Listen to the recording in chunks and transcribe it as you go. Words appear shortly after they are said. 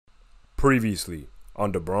Previously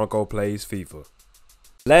on the Bronco Plays FIFA.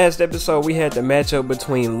 Last episode we had the matchup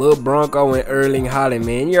between Lil Bronco and Erling Haaland,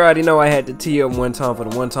 man. You already know I had to tee up one time for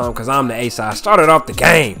the one time because I'm the ace. I started off the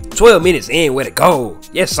game 12 minutes in with a goal.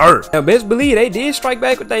 Yes, sir. Now best believe they did strike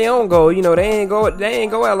back with their own goal. You know, they ain't go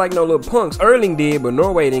out like no little punks. Erling did, but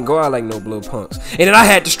Norway didn't go out like no little punks. And then I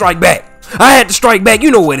had to strike back.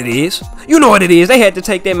 You know what it is. You know what it is. They had to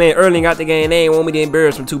take that man Erling out the game. They ain't want me to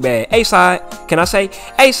embarrass him too bad. A-side, can I say?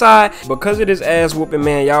 A-side. Because of this ass whooping,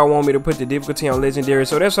 man, y'all want me to put the difficulty on legendary.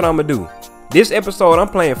 So that's what I'm going to do. This episode, I'm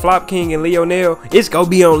playing Flop King and Lionel. It's going to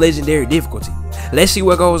be on legendary difficulty. Let's see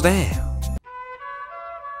what goes down.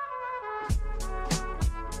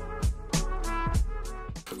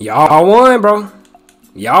 Y'all won, bro.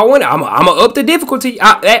 Y'all won. I'm going to up the difficulty.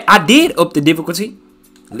 I did up the difficulty.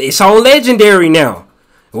 It's on legendary now.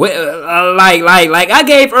 Like I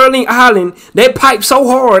gave Erling Haaland that pipe so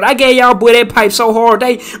hard. I gave y'all boy that pipe so hard.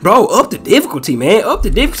 Bro, up the difficulty, man. Up the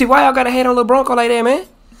difficulty. Why y'all gotta hate on Lil Bronco like that, man?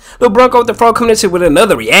 Lil Bronco with the front coming in with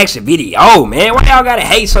another reaction video, man. Why y'all gotta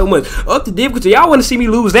hate so much? Up the difficulty. Y'all wanna see me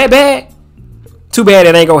lose that bad? Too bad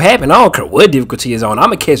it ain't gonna happen. I don't care what difficulty is on.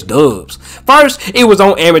 I'ma catch dubs. First, it was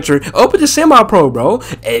on amateur. Up into semi-pro, bro.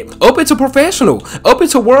 Up into professional. Up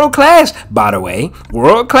into world class, by the way.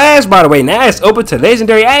 World class, by the way. Now it's up into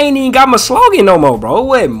legendary. I ain't even got my slogan no more, bro.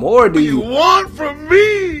 What more do you want from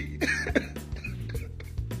me?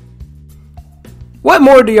 What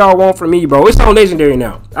more do y'all want from me, bro? It's on legendary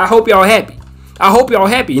now. I hope y'all happy. I hope y'all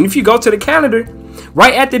happy. And if you go to the calendar,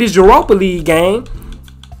 right after this Europa League game,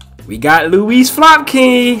 we got Luis Flop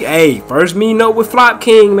King. Hey, first meeting up with Flop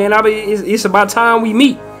King, man. It's about time we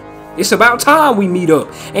meet. It's about time we meet up.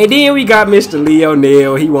 And then we got Mr.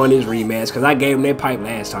 Lionel. He won his rematch because I gave him that pipe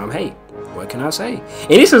last time. Hey, what can I say?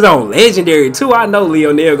 And this is on legendary too. I know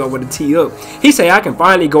Lionel going with the tee up. He say I can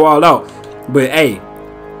finally go all out. But hey,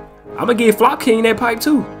 I'm going to give Flop King that pipe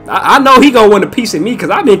too. I know he going to want a piece of me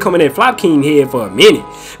because I've been coming at Flop King head for a minute.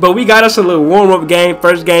 But we got us a little warm-up game.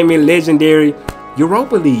 First game in legendary.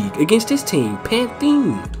 Europa League against this team,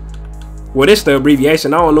 Pantheon. Well, that's the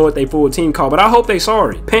abbreviation. I don't know what they full team called, but I hope they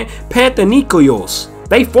sorry. Panthenikos.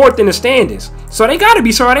 They fourth in the standings, so they gotta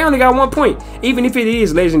be sorry. They only got 1 point, even if it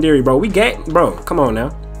is legendary, bro. Come on now.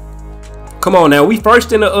 Come on now. We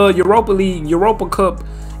first in the Europa League, Europa Cup,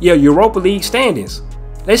 Europa League standings.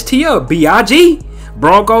 Let's tee up. BIG,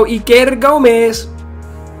 Bronco, Iker Gomez.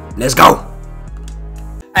 Let's go.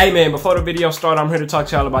 Hey man, before the video starts, I'm here to talk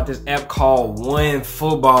to y'all about this app called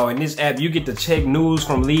OneFootball. In this app, you get to check news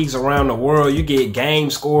from leagues around the world. You get game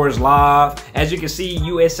scores live. As you can see,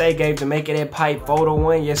 USA gave Jamaica that pipe photo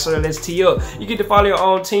one. Yes sir, let's tee up. You get to follow your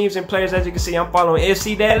own teams and players. As you can see, I'm following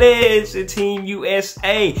FC Dallas, the Team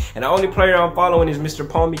USA. And the only player I'm following is Mr.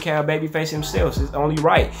 Palmy Cow Babyface himself. So it's only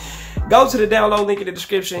right. Go to the download link in the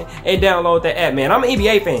description and download that app, man. I'm an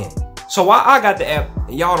NBA fan. So why I got the app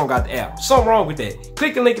and y'all don't got the app? Something wrong with that.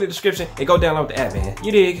 Click the link in the description and go download the app, man.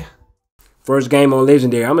 You dig? First game on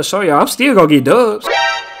legendary. I'm gonna show y'all. I'm still gonna get dubs.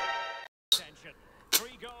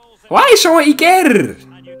 Why they showing Iker?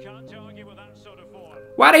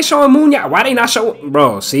 Why they showing Munya? Why they not showing?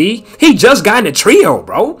 Bro, see? He just got in the trio,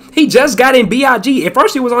 bro. He just got in BIG. At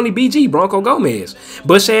first, it was only BG, Bronco Gomez.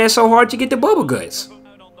 Bush ass so hard to get the bubble guts.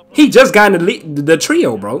 He just got in the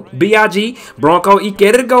trio, bro. BIG, Bronco,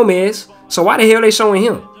 Iker Gomez. So why the hell they showing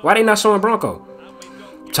him? Why they not showing Bronco?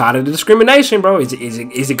 Tired of the discrimination, bro. Is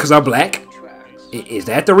it because I'm black? Is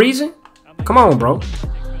that the reason? Come on, bro.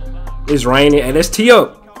 It's raining and let's tee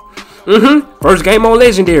up. First game on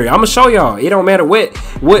legendary. I'ma show y'all. It don't matter what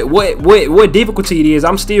difficulty it is.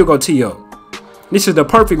 I'm still gonna tee up. This is the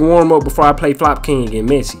perfect warm up before I play Flop King and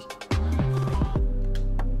Messi.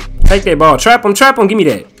 Take that ball. Trap him. Give me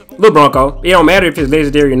that. Lil Bronco. It don't matter if it's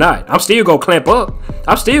legendary or not. I'm still gonna clamp up.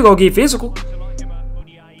 I'm still gonna get physical.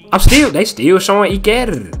 They still showing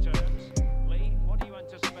Iker.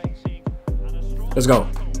 Let's go.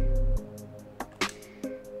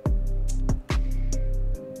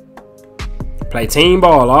 Play team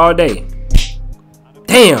ball all day.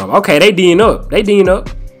 Damn. Okay, they D'ing up.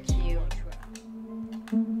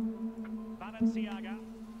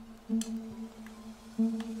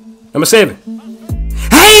 Number 7.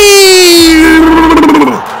 Hey!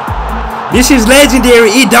 This is legendary.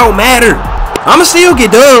 It don't matter. I'ma still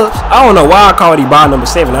get dubs. I don't know why I called he by number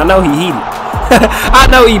 7. I know he heated. I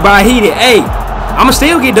know he by heated. Hey, I'ma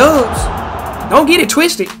still get dubs. Don't get it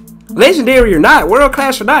twisted. Legendary or not, world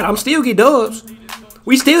class or not, I'm still get dubs.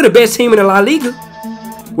 We still the best team in the La Liga.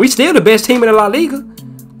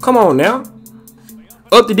 Come on now.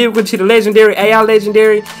 Up the difficulty to legendary, AI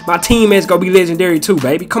legendary. My teammates gonna be legendary too,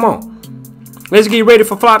 baby. Come on. Let's get ready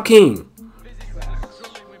for Flop King.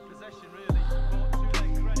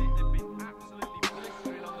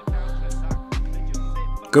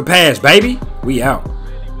 Good pass, baby. We out.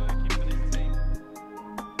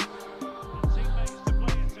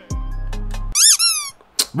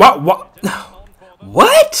 What? What?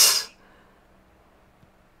 What?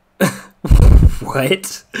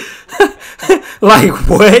 Like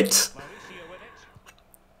what?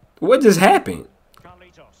 What just happened?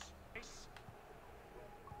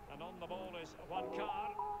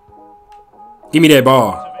 Give me that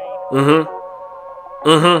ball.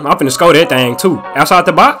 I'm finna score that thing too. Outside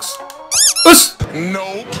the box. Ush.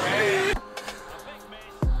 Nope.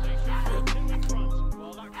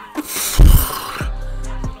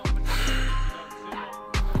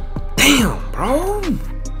 Damn, bro.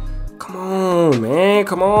 Come on, man.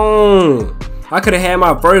 Come on. I could have had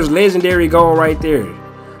my first legendary goal right there.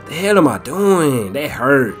 The hell am I doing? That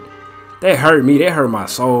hurt. That hurt me. That hurt my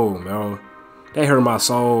soul, bro. That hurt my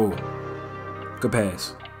soul. Good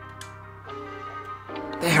pass.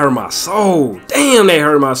 That hurt my soul. Damn, that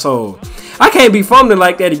hurt my soul. I can't be fumbling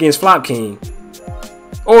like that against Flop King.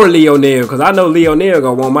 Or Lionel, because I know Lionel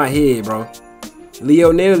gonna want my head, bro.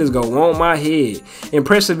 Lionel is gonna want my head.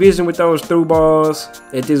 Impressive vision with those through balls.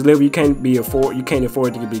 At this level, you can't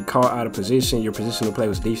afford to be caught out of position. Your positional play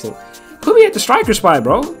was decent. Put me at the striker spot,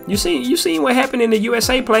 bro. You seen what happened in the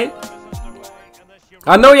USA play?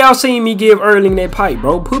 I know y'all seen me give Erling that pipe,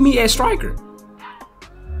 bro. Put me at striker.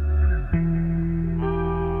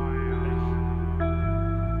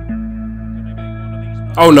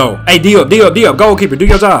 Oh no. Hey, D up. Goalkeeper, do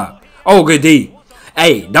your job. Oh, good D.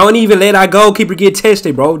 Hey, don't even let our goalkeeper get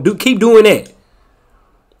tested, bro. Keep doing that.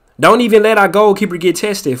 Don't even let our goalkeeper get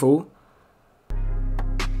tested, fool.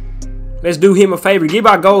 Let's do him a favor. Give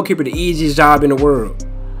our goalkeeper the easiest job in the world.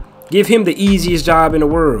 Give him the easiest job in the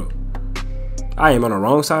world. I am on the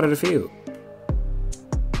wrong side of the field.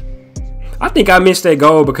 I think I missed that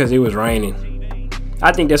goal because it was raining.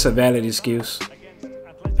 I think that's a valid excuse.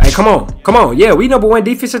 Hey, come on. Yeah, we #1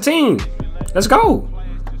 defensive team. Let's go.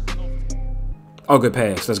 Oh, good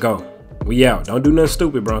pass. Let's go. We out. Don't do nothing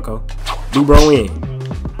stupid, Bronco. Do bro in.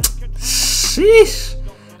 Sheesh.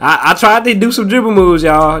 I tried to do some dribble moves,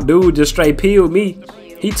 y'all. Dude just straight peeled me.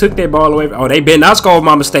 He took that ball away. Oh, they better not score off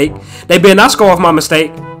my mistake.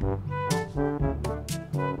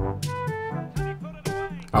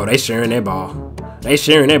 Oh, they sharing that ball.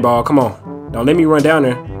 Come on. Don't let me run down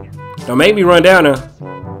there. Don't make me run down there.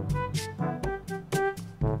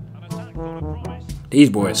 These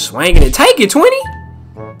boys swinging it. Take it, 20.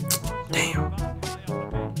 Damn.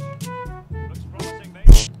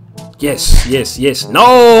 Yes.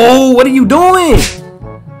 No, what are you doing?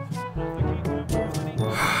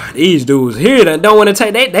 These dudes here that don't want to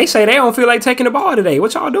take. They say they don't feel like taking the ball today.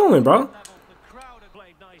 What y'all doing, bro?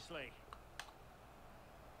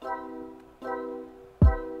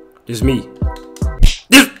 Just me.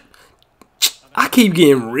 I keep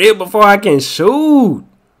getting ripped before I can shoot.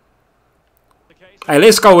 Hey,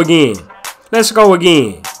 let's go again. No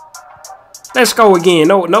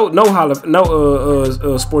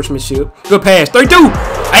sportsmanship. Good pass. 3-2.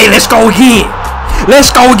 Hey, let's go again.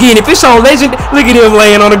 If it's on legend, look at them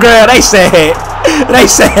laying on the ground. They sad.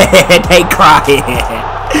 They crying.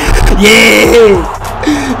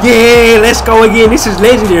 Yeah, let's go again. This is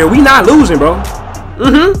legendary. We not losing, bro.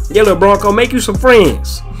 Yeah, little Bronco, make you some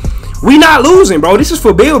friends. We not losing, bro. This is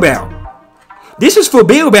for Bilbao. We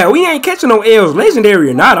ain't catching no L's, legendary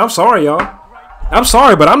or not. I'm sorry, y'all. I'm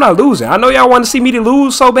sorry, but I'm not losing. I know y'all want to see me to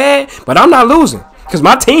lose so bad, but I'm not losing. Because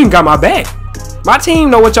my team got my back. My team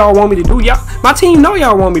know what y'all want me to do. My team know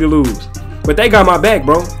y'all want me to lose. But they got my back,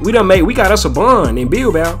 bro. We got us a bond in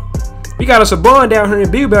Bilbao. We got us a bond down here in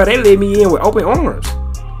Bilbao. They let me in with open arms.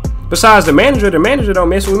 Besides the manager don't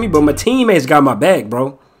mess with me, but my teammates got my back,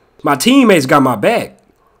 bro. My teammates got my back.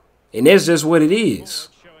 And that's just what it is.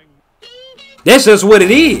 That's just what it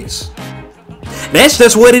is. That's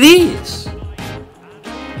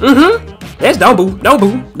don't boo.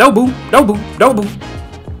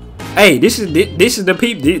 Hey, this is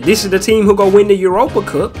the team who go win the Europa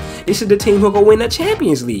Cup. This is the team who go win the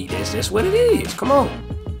Champions League. That's just what it is. Come on.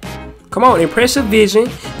 Impressive vision,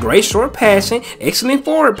 great short passing, excellent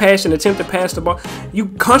forward passing, attempt to pass the ball. You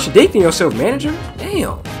contradicting yourself, manager?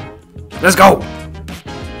 Damn. Let's go.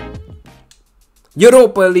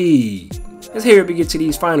 Europa League. Let's hurry up and get to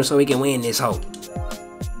these finals so we can win this hoe.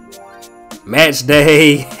 Match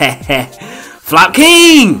day. Flop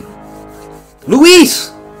King.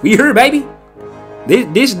 Luis. We here, baby.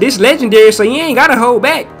 This legendary, so you ain't gotta hold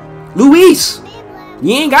back. Luis.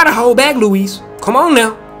 You ain't gotta hold back, Luis. Come on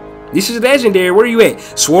now. This is legendary. Where you at?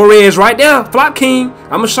 Suarez right there. Flop King.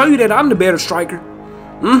 I'ma show you that I'm the better striker.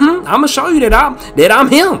 I'ma show you that I'm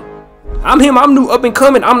him. I'm him. I'm new up and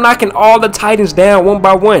coming. I'm knocking all the Titans down one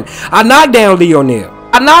by one. I knocked down Lionel.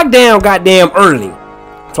 I knocked down goddamn Erling.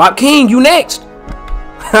 Flop King, you next.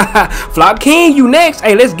 Flop King, you next.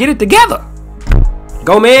 Hey, let's get it together.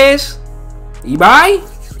 Gomez, Ibai,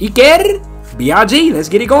 Iker, BRG. Let's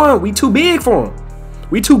get it going. We too big for him.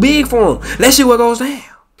 We too big for him. Let's see what goes down.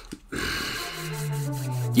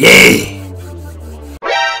 Yeah.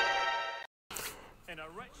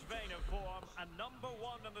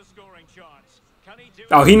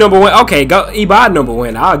 Oh, he number one. Okay, go Ibai number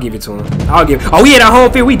one. I'll give it to him. I'll give. Oh, we at our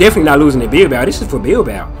home field. We definitely not losing to Bilbao. This is for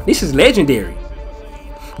Bilbao. This is legendary.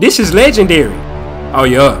 This is legendary. Oh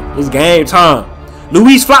yeah, it's game time.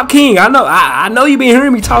 Luis Flop King. I know you been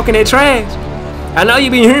hearing me talking that trash. I know you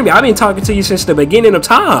been hearing me. I've been talking to you since the beginning of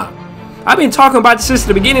time. I've been talking about this since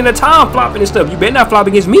the beginning of time, flopping and stuff. You better not flop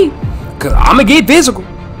against me, cause I'ma get physical.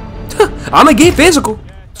 I'ma get physical.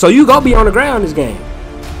 So you gonna be on the ground this game.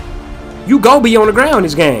 You go be on the ground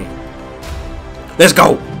this game. Let's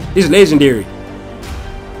go. This is legendary.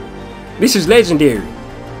 This is legendary.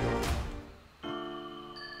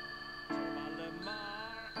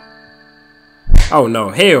 Oh no,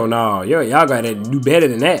 hell no. Y'all gotta do better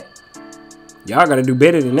than that. Y'all gotta do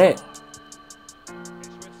better than that.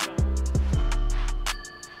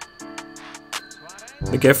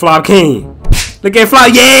 Look at Flop King. Look at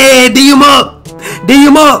Flop. Yeah, D him up. D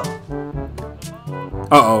him up.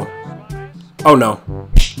 Uh-oh. Oh no.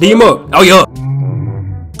 D him up. Oh yeah.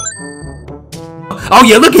 Oh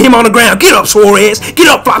yeah, look at him on the ground. Get up, Suarez. Get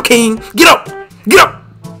up, Flop King. Get up. Get up.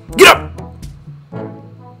 Get up.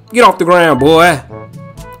 Get off the ground, boy.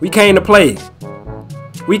 We came to play.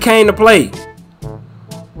 We came to play.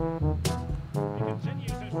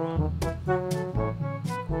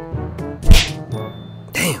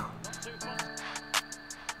 Damn.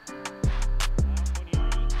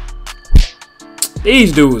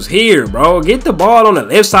 These dudes here, bro. Get the ball on the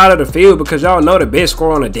left side of the field because y'all know the best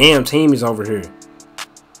scorer on the damn team is over here.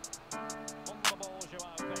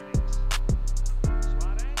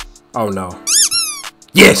 Oh no.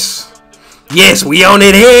 Yes. Yes, we on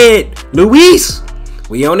that head. Luis.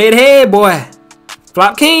 We on that head, boy.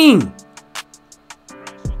 Flop King.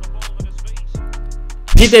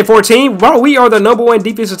 Get that 14. Bro, we are the #1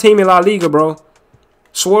 defensive team in La Liga, bro.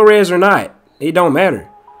 Suarez or not. It don't matter.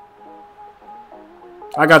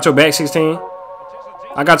 I got your back, 16.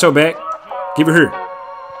 I got your back. Give it here.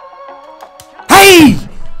 Hey!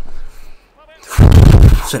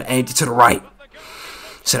 Should have aimed it to the right.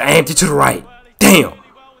 Should have aimed it to the right. Damn.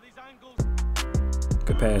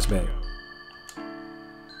 Good pass back.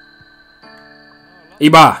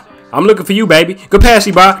 Ibai, I'm looking for you, baby. Good pass,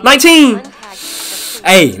 Ibai. 19.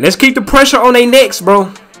 Hey, let's keep the pressure on their necks,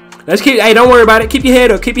 bro. Let's keep. Hey, don't worry about it. Keep your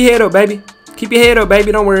head up. Keep your head up, baby. Keep your head up,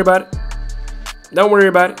 baby. Don't worry about it. Don't worry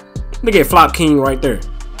about it. Look at Flop King right there.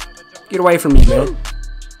 Get away from me, man.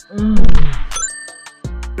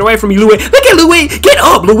 Get away from me, Luis. Look at Luis. Get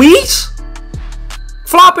up, Luis.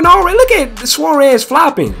 Flopping already. Look at Suarez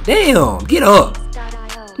flopping. Damn. Get up.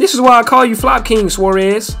 This is why I call you Flop King,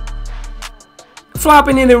 Suarez.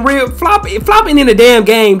 Flopping in the real flopping in the damn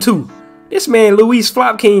game too. This man Luis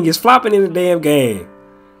Flop King is flopping in the damn game.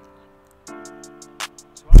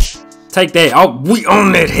 Take that. Oh, we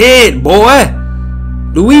on that head, boy.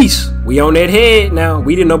 Luis, we on that head now.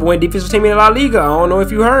 We the #1 defensive team in La Liga. I don't know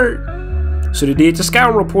if you heard. Should have did the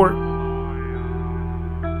scouting report.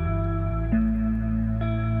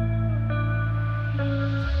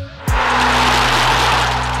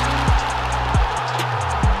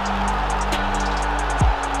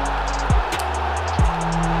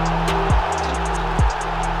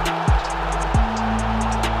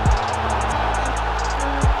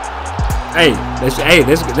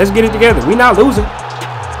 Let's get it together. We not losing.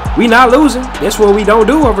 We not losing. That's what we don't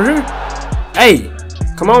do over here. Hey,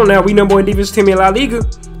 come on now. We #1 defensive team in La Liga.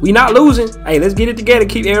 We not losing. Hey, let's get it together.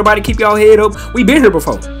 Everybody keep y'all head up. We been here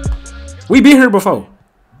before. We been here before.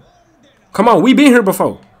 Come on, we been here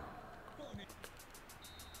before.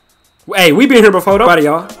 Hey, we been here before. Don't worry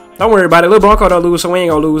about it, y'all. Don't worry about it. Lil Bronco don't lose, so we ain't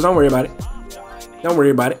gonna lose. Don't worry about it. Don't worry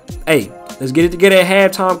about it. Hey, let's get it together at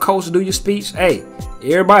halftime. Coach, do your speech. Hey,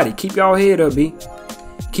 everybody, keep y'all head up, B.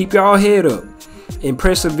 Keep y'all head up.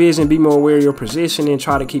 Impressive vision, be more aware of your position, and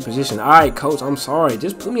try to keep position. All right, coach, I'm sorry.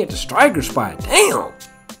 Just put me at the striker spot. Damn.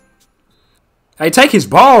 Hey, take his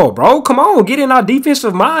ball, bro. Come on, get in our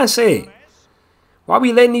defensive mindset. Why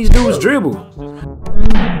we letting these dudes dribble?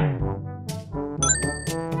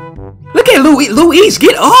 Look at Luis,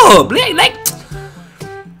 get up. Like,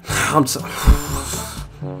 I'm so...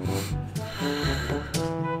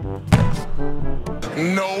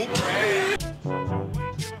 Nope.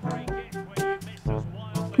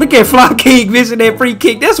 Look at Flop King missing that free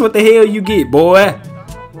kick. That's what the hell you get, boy.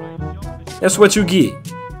 That's what you get.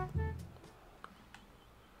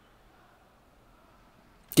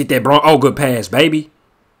 Get that Bronco. Oh, good pass, baby.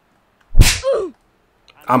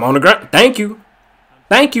 I'm on the ground. Thank you.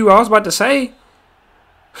 Thank you. I was about to say.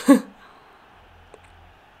 14.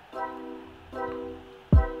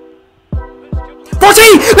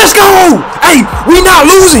 Let's go. Hey, we not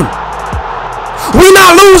losing. We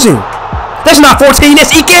not losing. That's not 14.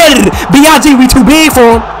 That's Iker. B.I.G. We too big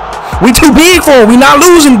for him. We too big for him. We not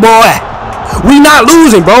losing, boy. We not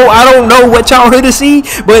losing, bro. I don't know what y'all here to see,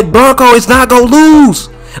 but Bronco is not going to lose.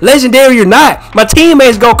 Legendary or not, my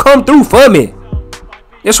teammates going to come through for me.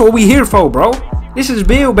 That's what we here for, bro. This is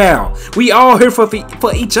Bilbao. We all here for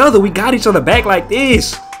each other. We got each other back like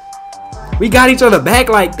this. We got each other back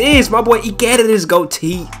like this. My boy Iker is go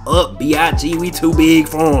tee up, B.I.G. We too big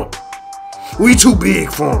for him. We too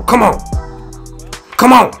big for him. Come on.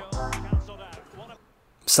 Come on.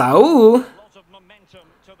 Saul.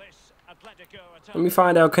 Let me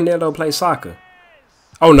find out Canelo plays soccer.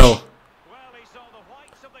 Oh, no.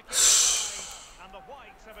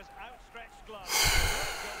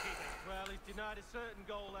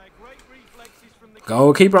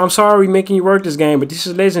 Goalkeeper, I'm sorry making you work this game, but this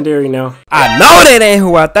is legendary now. I know that ain't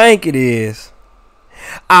who I think it is.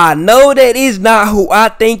 I know that is not who I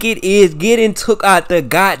think it is. Getting took out the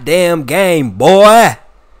goddamn game, boy.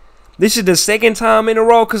 This is the second time in a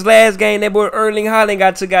row, because last game that boy Erling Haaland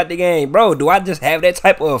got took out the game. Bro, do I just have that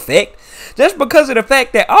type of effect? Just because of the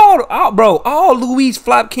fact that all Luis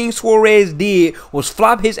Flop King Suarez did was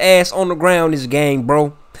flop his ass on the ground this game,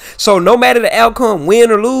 bro. So no matter the outcome, win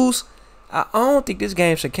or lose, I don't think this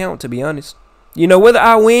game should count, to be honest. You know, whether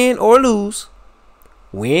I win or lose,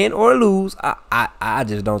 I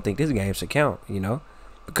just don't think this game should count, you know.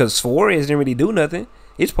 Because Suarez didn't really do nothing.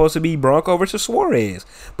 It's supposed to be Bronco versus Suarez.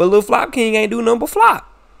 But Lil Flop King ain't do nothing but flop.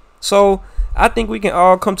 So I think we can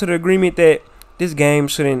all come to the agreement that this game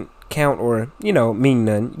shouldn't count or, you know, mean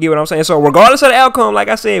nothing. You get what I'm saying? So regardless of the outcome, like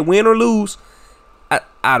I said, win or lose,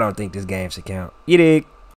 I don't think this game should count. You dig?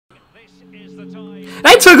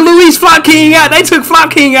 They took Luis Flop King out. They took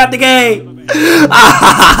Flop King out the game.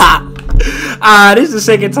 This is the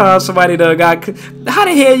second time somebody done got. How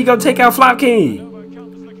the hell you gonna take out Flop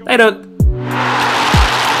King? They done.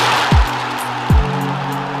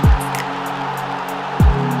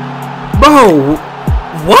 Bro,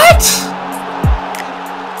 what?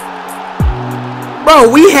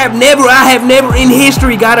 Bro, I have never in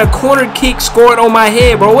history got a corner kick scored on my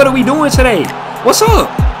head, bro. What are we doing today? What's up?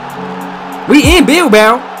 We in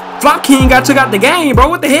Bilbao. Flop King got took out the game, bro.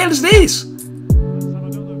 What the hell is this?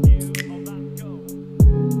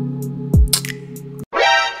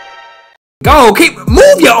 Go,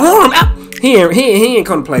 move your arm out. He ain't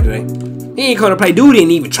gonna play today. He ain't gonna play. Dude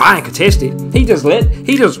didn't even try and contest it.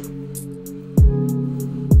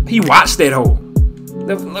 He watched that hole.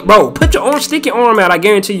 Bro, put your arm, stick your arm out. I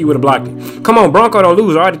guarantee you would have blocked it. Come on, Bronco don't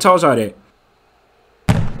lose. I already told y'all that.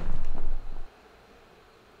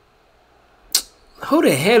 Who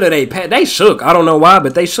the hell are they? They shook. I don't know why,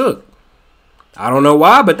 but they shook. I don't know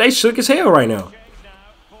why, but they shook as hell right now.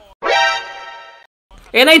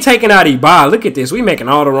 And they taking out Iba. Look at this. We making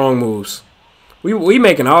all the wrong moves. We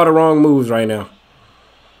making all the wrong moves right now.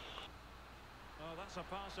 Oh, that's a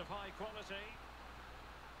pass of high quality.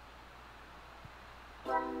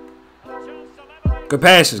 Good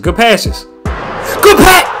passes. Good passes. Good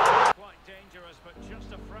pass.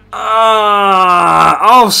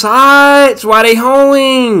 Offsides? Why they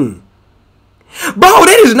hoeing? Bro,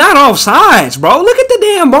 that is not offsides, bro. Look at the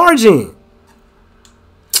damn margin.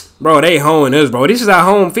 Bro, they hoeing us, bro. This is our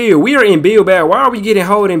home field. We are in Bilbao. Why are we getting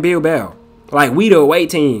hoed in Bilbao? Like we the away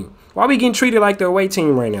team. Why are we getting treated like the away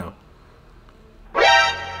team right now?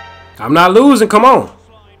 I'm not losing. Come on.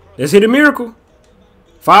 Let's hit a miracle.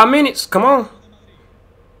 5 minutes. Come on.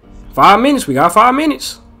 5 minutes. We got 5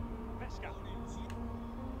 minutes.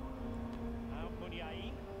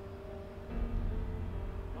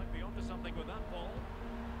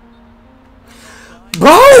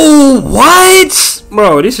 Bro, what?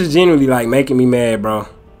 Bro, this is genuinely like making me mad, bro.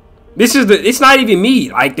 It's not even me.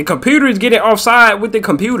 Like the computer is getting offside with the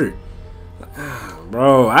computer.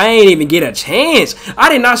 Bro, I ain't even get a chance. I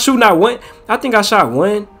did not shoot not one. I think I shot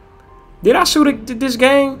one. Did I shoot this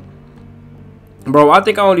game? Bro, I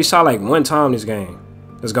think I only shot like one time this game.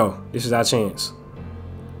 Let's go. This is our chance.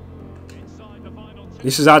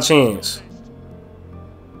 This is our chance.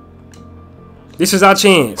 This is our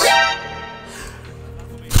chance.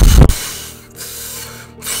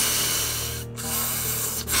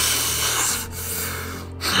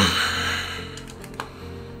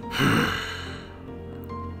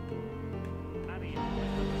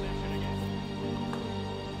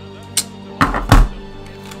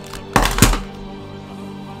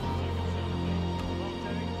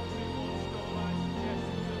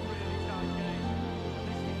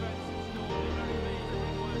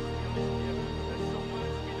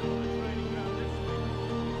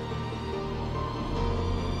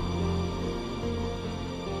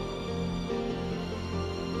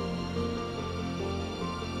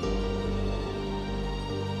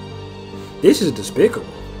 This is despicable.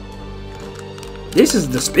 This is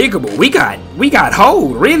despicable. We got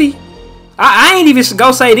hold, really. I ain't even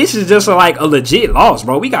gonna say this is just like a legit loss,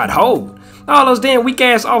 bro. We got hold. All those damn weak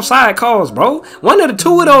ass offside calls, bro. One of the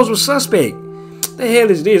two of those was suspect. The hell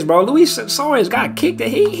is this, bro? Luis Suarez got kicked.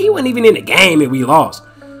 He wasn't even in the game and we lost.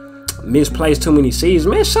 Misplaced too many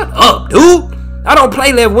seasons. Man, shut up, dude. I don't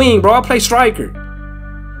play left wing, bro. I play striker.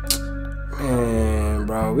 Man,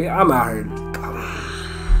 bro, I'm out here.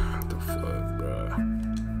 What the fuck, bro?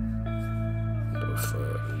 What the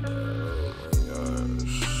fuck, bro? Oh my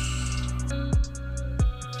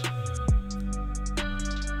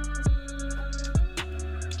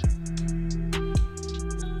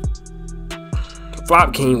gosh.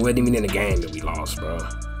 Flop King wasn't even in the game that we lost, bro.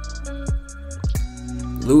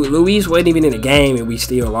 Luis wasn't even in the game and we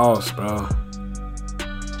still lost, bro.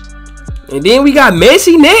 And then we got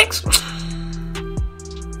Messi next.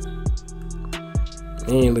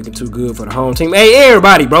 Ain't looking too good for the home team. Hey,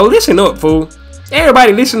 everybody, bro, listen up, fool.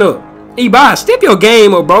 Everybody, listen up. Eba, step your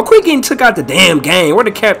game up, bro. Quit getting took out the damn game. Where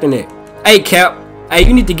the captain at? Hey, Cap. Hey,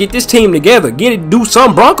 you need to get this team together. Get it, do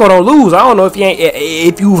something. Bronco don't lose. I don't know if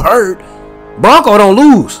you've heard. Bronco don't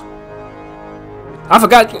lose. I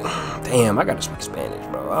forgot. Damn, I gotta speak Spanish,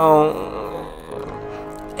 bro.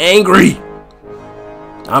 Angry.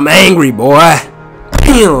 I'm angry, boy.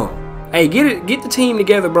 Damn. Hey, get the team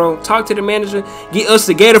together, bro. Talk to the manager. Get us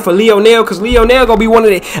together for Lionel, cause Lionel gonna be one of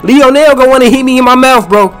the. Lionel gonna wanna hit me in my mouth,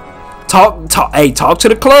 bro. Hey, talk to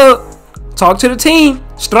the club. Talk to the team.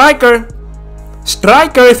 Striker,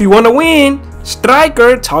 if you wanna win.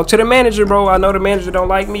 Striker, talk to the manager, bro. I know the manager don't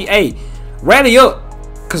like me. Hey, rally up,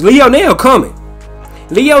 cause Lionel coming.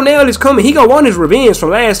 Lionel is coming. He gonna want his revenge from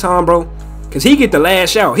last time, bro. Cause he get the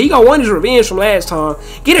last shout. He gonna want his revenge from last time.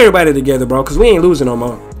 Get everybody together, bro. Cause we ain't losing no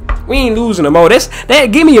more. We ain't losing no more. That.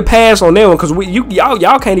 Give me a pass on that one. Cause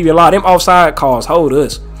y'all can't even lie. Them offside calls hold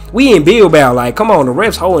us. We in Bilbao. Like, come on, the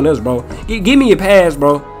refs holding us, bro. Give me a pass,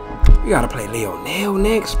 bro. We gotta play Lionel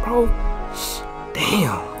next, bro.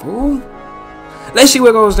 Damn, fool. Let's see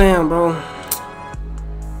what goes down, bro.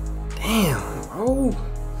 Damn, bro.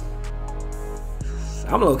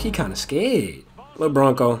 I'm low-key kind of scared. Little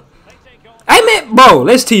Bronco. Hey, man, bro,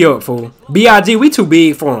 let's tee up, fool. B.I.G., we too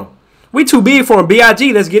big for him. We too big for him.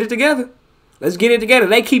 B.I.G., let's get it together. Let's get it together.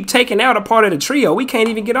 They keep taking out a part of the trio. We can't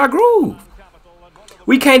even get our groove.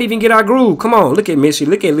 We can't even get our groove. Come on, look at Messi.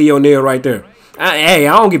 Look at Lionel right there. Hey,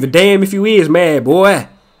 I don't give a damn if you is mad, boy.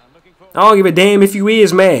 I don't give a damn if you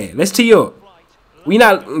is mad. Let's tee up. We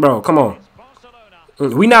not, bro, come on.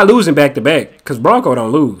 We not losing back-to-back because Bronco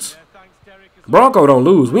don't lose. Bronco don't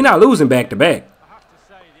lose. We not losing back-to-back.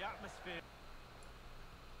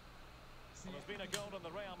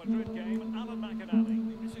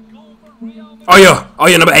 Oh yeah,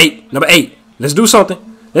 number 8. Number 8. Let's do something.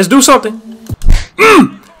 Let's do something.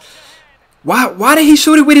 Why did he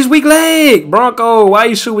shoot it with his weak leg? Bronco, why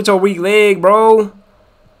you shoot with your weak leg, bro?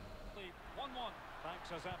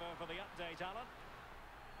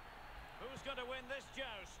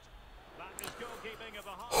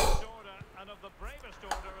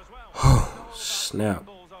 Snap.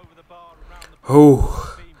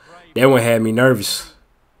 Oh, that one had me nervous.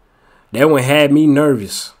 That one had me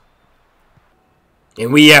nervous.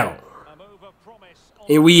 And we out.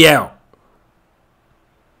 And we out.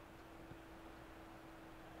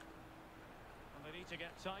 They need to get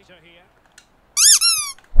tighter here.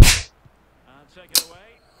 And take it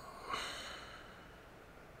away.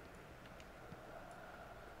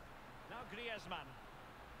 Now Griezmann.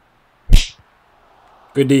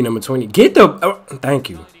 Good D, number 20. Get the... thank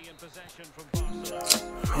you.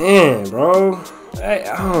 Man, bro. I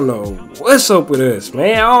don't know what's up with us,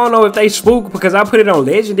 man. I don't know if they spook because I put it on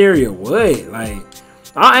legendary or what. Like,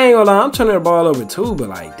 I ain't gonna lie, I'm turning the ball over too, but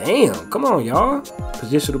like, damn, come on, y'all.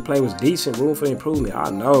 Position to play was decent, room for improvement. I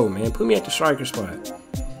know, man. Put me at the striker spot.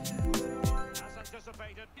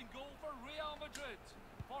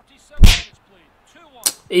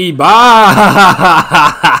 Eba!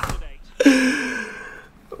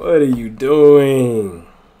 What are you doing?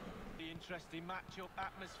 Interesting matchup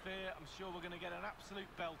atmosphere. I'm sure we're going to get an absolute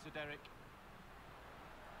belter, Derek.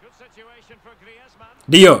 Good situation for Griezmann.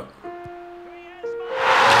 Dio.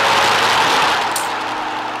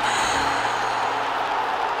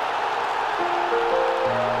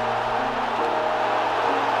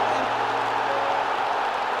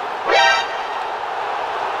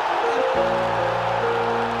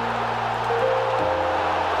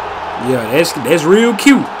 Yeah, that's real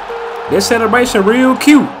cute. That celebration real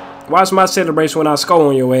cute. Watch my celebration when I score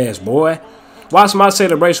on your ass, boy. Watch my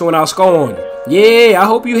celebration when I score on you. Yeah, I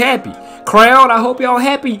hope you happy. Crowd, I hope y'all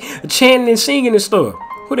happy chanting and singing and stuff.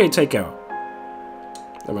 Who they take out?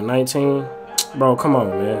 Number 19. Bro, come on,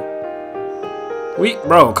 man.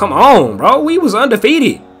 Bro, come on, bro. We was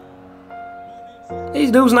undefeated.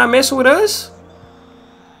 These dudes not messing with us.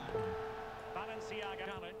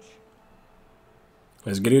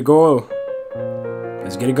 Let's get a goal.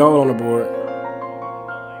 Let's get a goal on the board.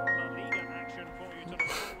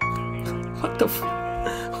 What the f?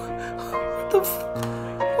 What the f?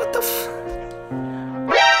 What the f?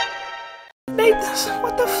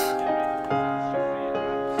 What the f?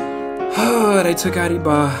 Oh, they took out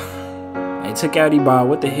Eba. They took out Eba.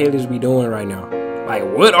 What the hell is we doing right now? Like,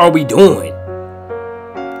 what are we doing?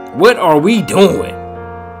 What are we doing?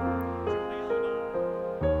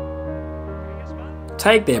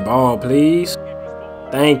 Take that ball, please.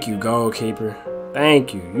 Thank you, goalkeeper.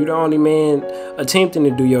 Thank you. You the only man attempting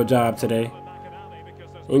to do your job today.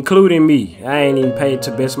 Including me. I ain't even paid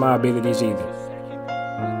to best my abilities either.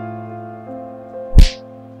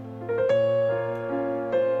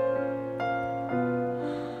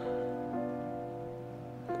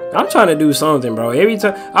 I'm trying to do something, bro.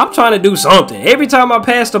 I'm trying to do something. Every time I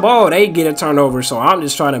pass the ball, they get a turnover. So I'm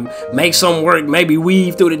just trying to make some work. Maybe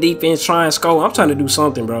weave through the defense, try and score. I'm trying to do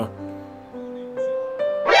something, bro.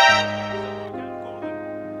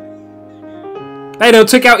 They done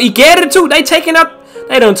took out Ep.8 too.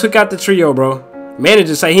 They done took out the trio, bro.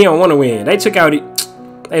 Manager say he don't want to win. They took out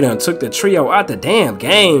They done took the trio out the damn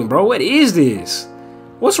game, bro. What is this?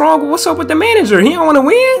 What's wrong? What's up with the manager? He don't want to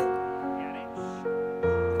win?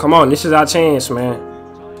 Come on, this is our chance, man.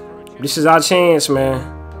 This is our chance, man.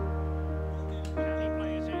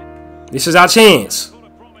 This is our chance.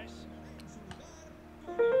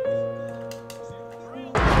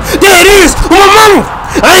 There it is! Oh, my mama!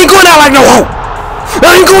 I ain't going out like no hoe!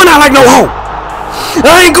 I ain't going out like no hoe!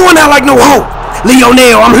 I ain't going out like no hoe!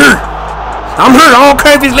 Lionel, I'm hurt! I'm hurt. I don't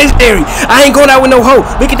care if it's legendary. I ain't going out with no hoe.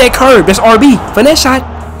 Look at that curve. That's RB. Finesse shot.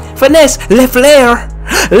 Finesse. Left flare.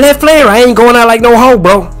 Left flare. I ain't going out like no hoe,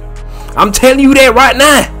 bro. I'm telling you that right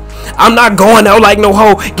now. I'm not going out like no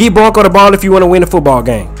hoe. Give Bronco the ball if you want to win a football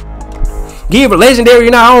game. Give a legendary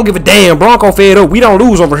now. I don't give a damn. Bronco fed up. We don't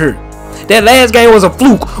lose over here. That last game was a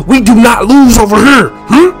fluke. We do not lose over here.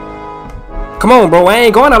 Come on, bro. I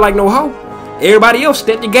ain't going out like no hoe. Everybody else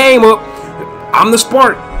step the game up. I'm the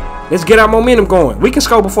spark. Let's get our momentum going. We can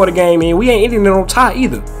score before the game, man. We ain't ending it on tie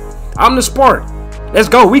either. I'm the spark. Let's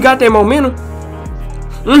go. We got that momentum.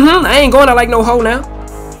 I ain't going out like no hoe now.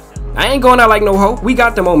 I ain't going out like no hoe. We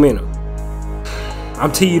got the momentum.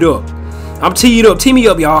 I'm teed up. I'm teed up. Tee me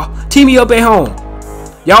up, y'all. Tee me up at home.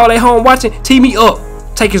 Y'all at home watching, tee me up.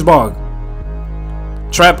 Take his ball.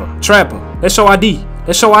 Trap him. Trap him. Let's show ID.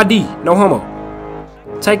 Let's show ID. No homo.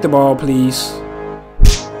 Take the ball, please.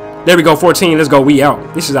 There we go, 14. Let's go. We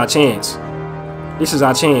out. This is our chance. This is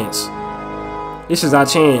our chance. This is our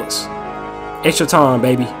chance. Extra time,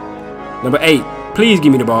 baby. Number 8. Please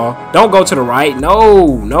give me the ball. Don't go to the right. No.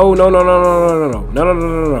 No, no, no, no, no, no, no, no, no, no,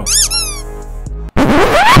 no, no.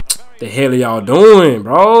 The hell are y'all doing,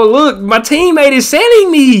 bro? Look, my teammate is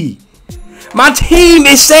selling me. My team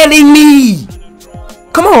is selling me.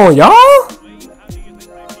 Come on, y'all.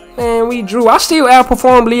 Man, we drew. I still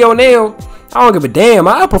outperformed Lionel. I don't give a damn.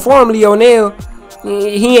 I outperformed Lionel.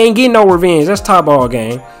 He ain't getting no revenge. That's top ball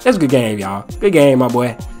game. That's a good game, y'all. Good game, my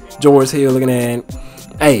boy. George Hill looking at it.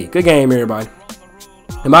 Hey, good game, everybody.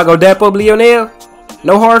 Am I gonna dap up Lionel?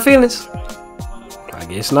 No hard feelings? I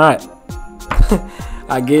guess not.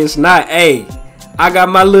 I guess not. Hey, I got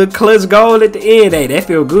my little clutch goal at the end. Hey, that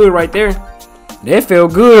feel good right there. That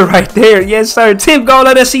felt good right there. Yes, sir. 10th goal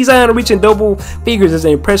of the season. Reaching double figures is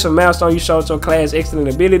an impressive milestone. You showed your class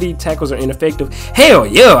excellent ability. Tackles are ineffective. Hell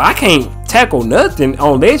yeah, I can't tackle nothing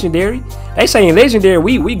on legendary. They saying legendary,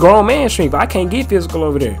 we grown man strength, but I can't get physical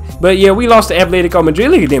over there. But yeah, we lost to Atletico Madrid.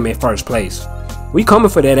 Look at them in first place. We coming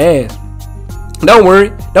for that ass. Don't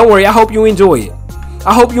worry. Don't worry. I hope you enjoy it.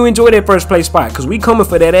 I hope you enjoy that first place spot, because we coming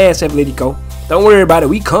for that ass, Atletico. Don't worry about it.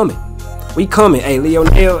 We coming. We coming. Hey,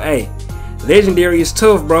 Lionel, hey. Legendary is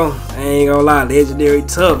tough, bro. I ain't gonna lie. Legendary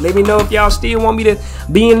tough. Let me know if y'all still want me to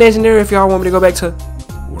be in legendary. If y'all want me to go back to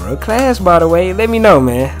world class, by the way. Let me know,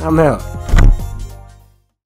 man. I'm out.